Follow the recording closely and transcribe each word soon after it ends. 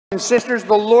And sisters,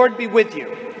 the Lord be with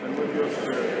you. And with your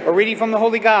spirit. A reading from the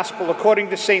Holy Gospel according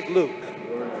to St. Luke.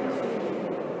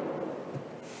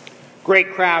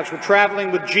 Great crowds were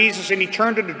traveling with Jesus, and he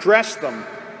turned and addressed them.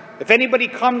 If anybody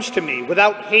comes to me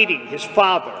without hating his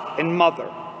father and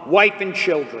mother, wife and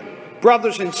children,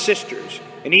 brothers and sisters,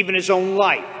 and even his own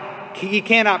life, he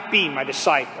cannot be my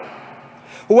disciple.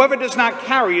 Whoever does not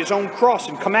carry his own cross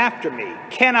and come after me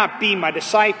cannot be my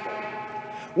disciple.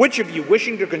 Which of you,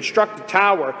 wishing to construct a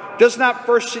tower, does not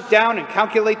first sit down and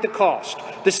calculate the cost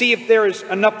to see if there is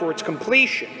enough for its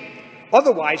completion?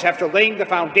 Otherwise, after laying the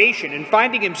foundation and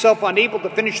finding himself unable to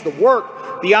finish the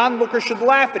work, the onlooker should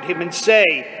laugh at him and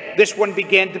say, "This one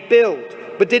began to build,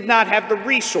 but did not have the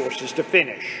resources to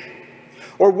finish."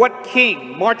 Or what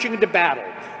king, marching into battle,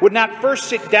 would not first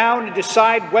sit down and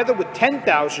decide whether with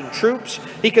 10,000 troops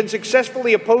he can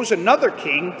successfully oppose another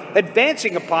king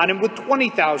advancing upon him with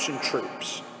 20,000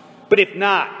 troops? But if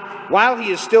not, while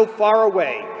he is still far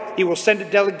away, he will send a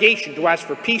delegation to ask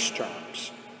for peace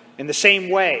terms. In the same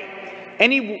way,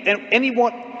 any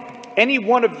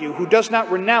one of you who does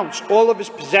not renounce all of his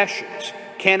possessions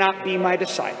cannot be my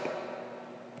disciple.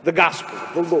 The Gospel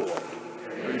of the Lord.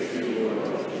 Praise you, Lord.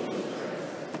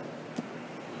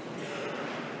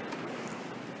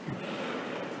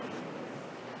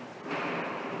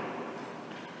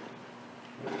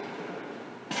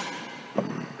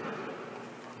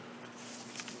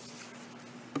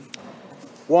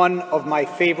 One of my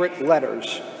favorite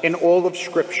letters in all of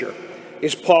Scripture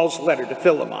is Paul's letter to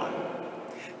Philemon.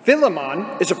 Philemon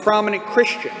is a prominent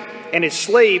Christian, and his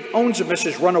slave Onesimus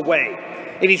has run away,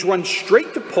 and he's run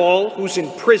straight to Paul, who's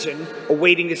in prison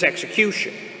awaiting his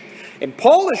execution. And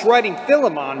Paul is writing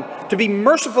Philemon to be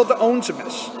merciful to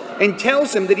Onesimus and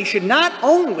tells him that he should not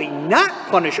only not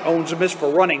punish Onesimus for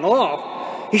running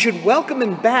off, he should welcome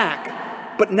him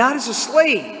back, but not as a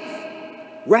slave.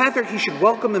 Rather, he should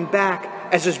welcome him back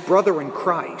as his brother in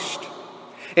Christ.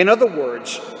 In other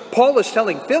words, Paul is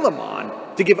telling Philemon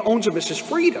to give Onesimus his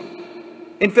freedom.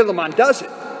 And Philemon does it.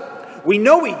 We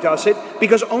know he does it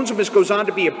because Onesimus goes on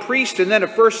to be a priest and then a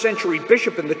first-century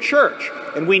bishop in the church.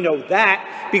 And we know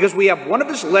that because we have one of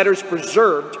his letters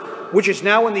preserved, which is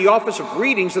now in the office of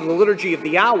readings in the Liturgy of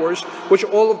the Hours, which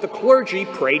all of the clergy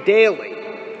pray daily.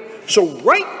 So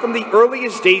right from the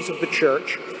earliest days of the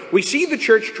church, we see the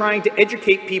church trying to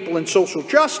educate people in social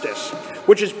justice,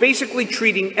 which is basically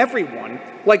treating everyone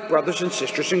like brothers and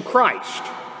sisters in Christ.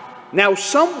 Now,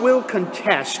 some will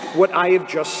contest what I have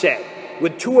just said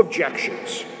with two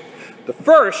objections. The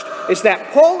first is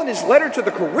that Paul, in his letter to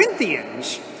the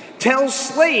Corinthians, tells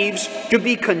slaves to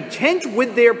be content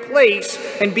with their place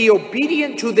and be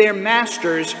obedient to their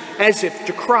masters as if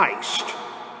to Christ.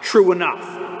 True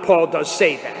enough, Paul does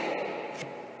say that.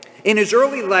 In his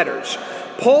early letters,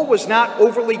 Paul was not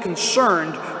overly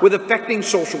concerned with effecting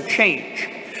social change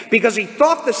because he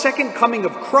thought the second coming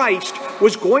of Christ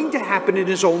was going to happen in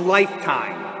his own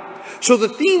lifetime. So the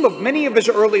theme of many of his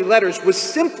early letters was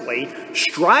simply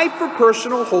strive for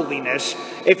personal holiness.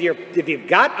 If you've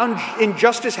got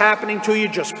injustice happening to you,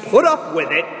 just put up with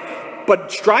it,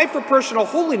 but strive for personal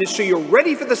holiness so you're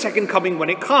ready for the second coming when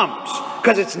it comes,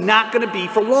 because it's not going to be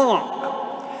for long.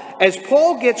 As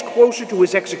Paul gets closer to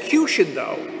his execution,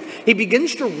 though, he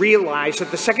begins to realize that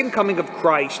the second coming of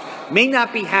Christ may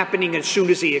not be happening as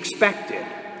soon as he expected.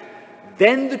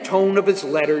 Then the tone of his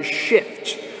letters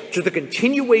shifts to the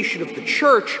continuation of the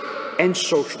church and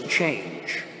social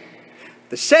change.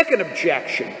 The second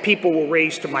objection people will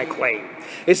raise to my claim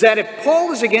is that if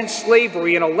Paul is against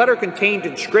slavery in a letter contained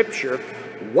in Scripture,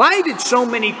 why did so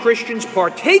many Christians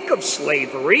partake of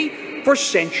slavery for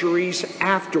centuries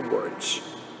afterwards?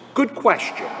 Good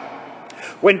question.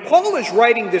 When Paul is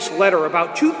writing this letter,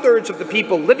 about 2/3 of the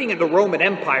people living in the Roman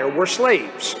Empire were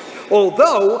slaves.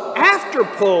 Although, after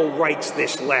Paul writes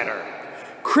this letter,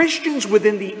 Christians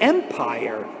within the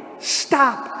empire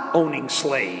stop owning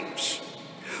slaves.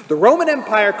 The Roman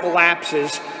Empire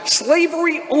collapses,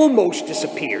 slavery almost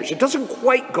disappears. It doesn't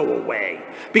quite go away,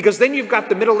 because then you've got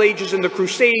the Middle Ages and the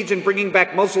Crusades and bringing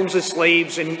back Muslims as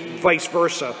slaves and vice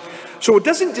versa. So it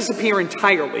doesn't disappear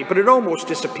entirely, but it almost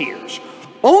disappears,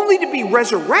 only to be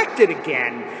resurrected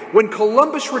again when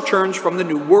Columbus returns from the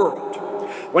New World.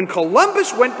 When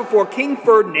Columbus went before King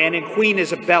Ferdinand and Queen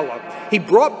Isabella, he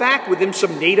brought back with him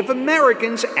some Native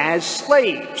Americans as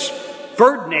slaves.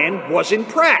 Ferdinand was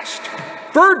impressed.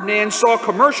 Ferdinand saw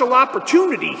commercial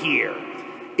opportunity here.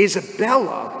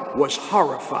 Isabella was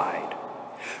horrified.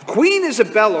 Queen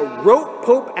Isabella wrote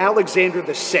Pope Alexander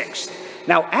VI.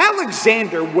 Now,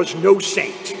 Alexander was no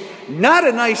saint, not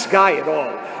a nice guy at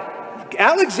all.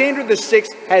 Alexander VI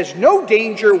has no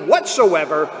danger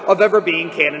whatsoever of ever being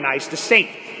canonized a saint.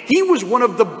 He was one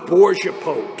of the Borgia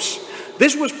popes.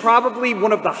 This was probably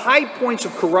one of the high points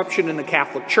of corruption in the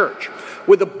Catholic Church,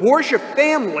 where the Borgia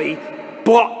family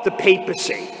bought the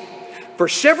papacy. For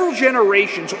several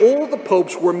generations, all the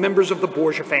popes were members of the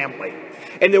Borgia family,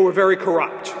 and they were very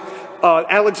corrupt.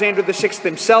 Alexander VI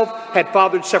himself had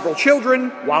fathered several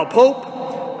children while pope,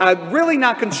 really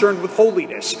not concerned with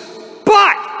holiness.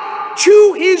 But,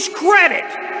 to his credit,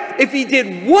 if he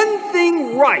did one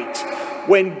thing right,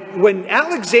 when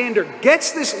Alexander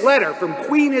gets this letter from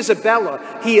Queen Isabella,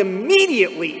 he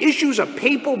immediately issues a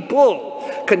papal bull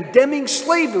condemning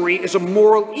slavery as a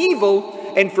moral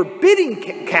evil and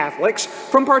forbidding Catholics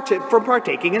from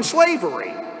partaking in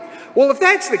slavery. Well, if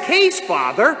that's the case,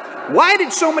 Father, why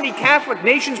did so many Catholic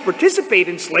nations participate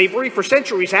in slavery for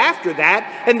centuries after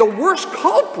that, and the worst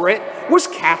culprit was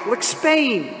Catholic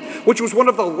Spain, which was one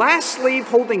of the last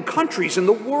slave-holding countries in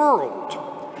the world?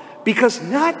 Because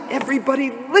not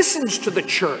everybody listens to the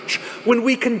church when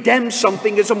we condemn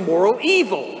something as a moral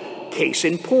evil. Case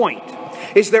in point.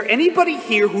 Is there anybody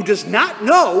here who does not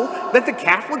know that the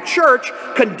Catholic Church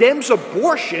condemns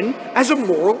abortion as a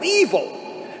moral evil?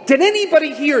 Did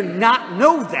anybody here not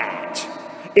know that?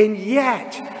 And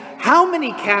yet, how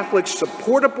many Catholics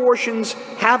support abortions,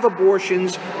 have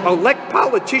abortions, elect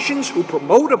politicians who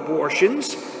promote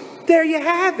abortions? There you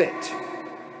have it.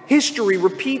 History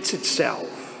repeats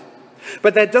itself.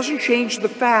 But that doesn't change the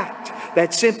fact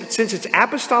that since its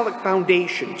apostolic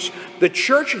foundations, the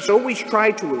Church has always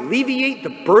tried to alleviate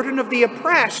the burden of the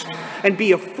oppressed and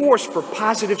be a force for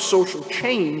positive social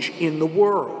change in the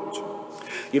world.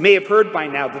 You may have heard by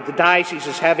now that the diocese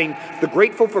is having the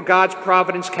Grateful for God's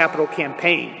Providence Capital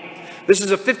Campaign. This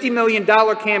is a $50 million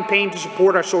campaign to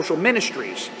support our social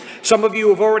ministries. Some of you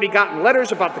have already gotten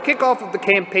letters about the kickoff of the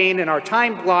campaign and our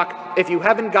time block. If you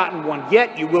haven't gotten one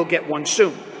yet, you will get one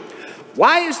soon.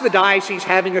 Why is the diocese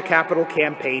having a capital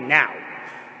campaign now?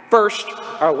 First,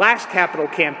 our last capital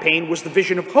campaign was the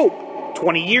Vision of Hope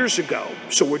 20 years ago,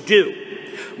 so we're due.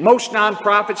 Most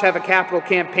nonprofits have a capital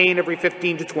campaign every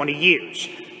 15 to 20 years.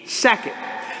 Second,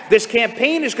 this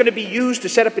campaign is going to be used to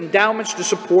set up endowments to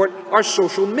support our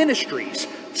social ministries,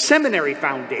 Seminary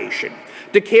Foundation,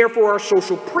 to care for our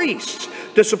social priests,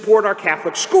 to support our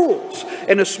Catholic schools,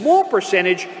 and a small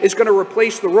percentage is going to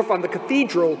replace the roof on the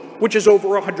cathedral, which is over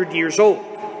 100 years old.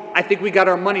 I think we got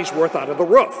our money's worth out of the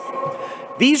roof.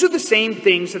 These are the same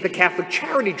things that the Catholic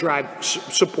Charity Drive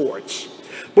supports.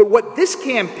 But what this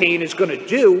campaign is going to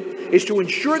do is to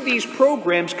ensure these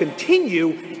programs continue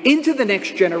into the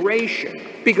next generation.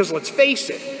 Because let's face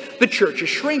it, the church is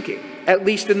shrinking, at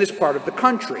least in this part of the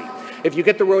country. If you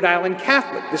get the Rhode Island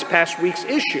Catholic, this past week's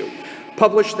issue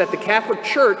published that the Catholic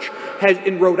Church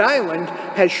in Rhode Island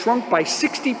has shrunk by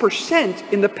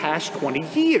 60% in the past 20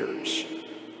 years.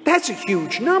 That's a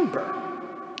huge number.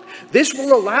 This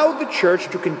will allow the church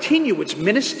to continue its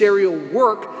ministerial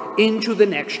work into the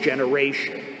next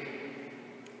generation.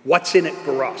 What's in it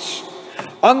for us?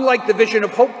 Unlike the Vision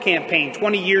of Hope campaign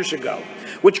 20 years ago,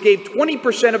 which gave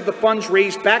 20% of the funds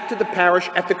raised back to the parish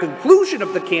at the conclusion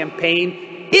of the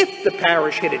campaign if the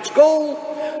parish hit its goal,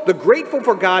 the Grateful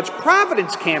for God's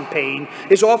Providence campaign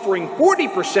is offering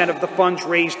 40% of the funds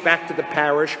raised back to the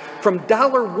parish from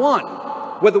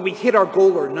 $1, whether we hit our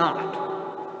goal or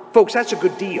not. Folks, that's a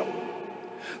good deal.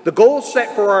 The goal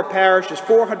set for our parish is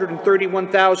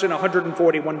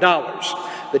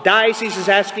 $431,141. The diocese is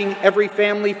asking every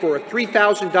family for a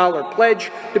 $3,000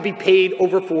 pledge to be paid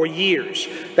over 4 years.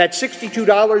 That's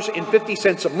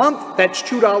 $62.50 a month. That's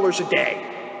 $2 a day.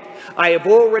 I have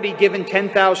already given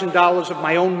 $10,000 of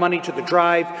my own money to the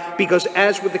drive because,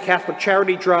 as with the Catholic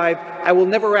Charity Drive, I will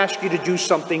never ask you to do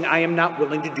something I am not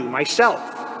willing to do myself.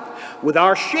 With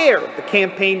our share of the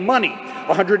campaign money,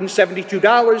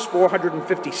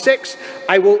 $172,456,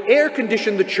 I will air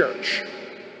condition the church.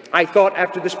 I thought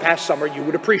after this past summer you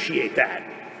would appreciate that.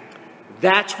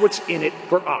 That's what's in it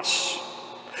for us.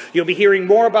 You'll be hearing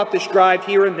more about this drive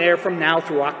here and there from now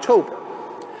through October.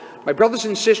 My brothers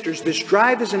and sisters, this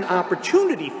drive is an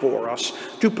opportunity for us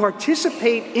to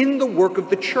participate in the work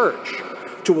of the church,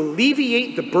 to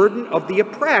alleviate the burden of the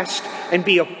oppressed and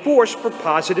be a force for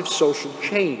positive social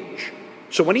change.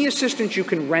 So any assistance you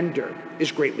can render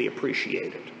is greatly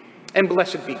appreciated. And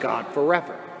blessed be God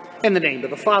forever. In the name of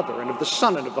the Father, and of the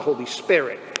Son, and of the Holy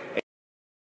Spirit.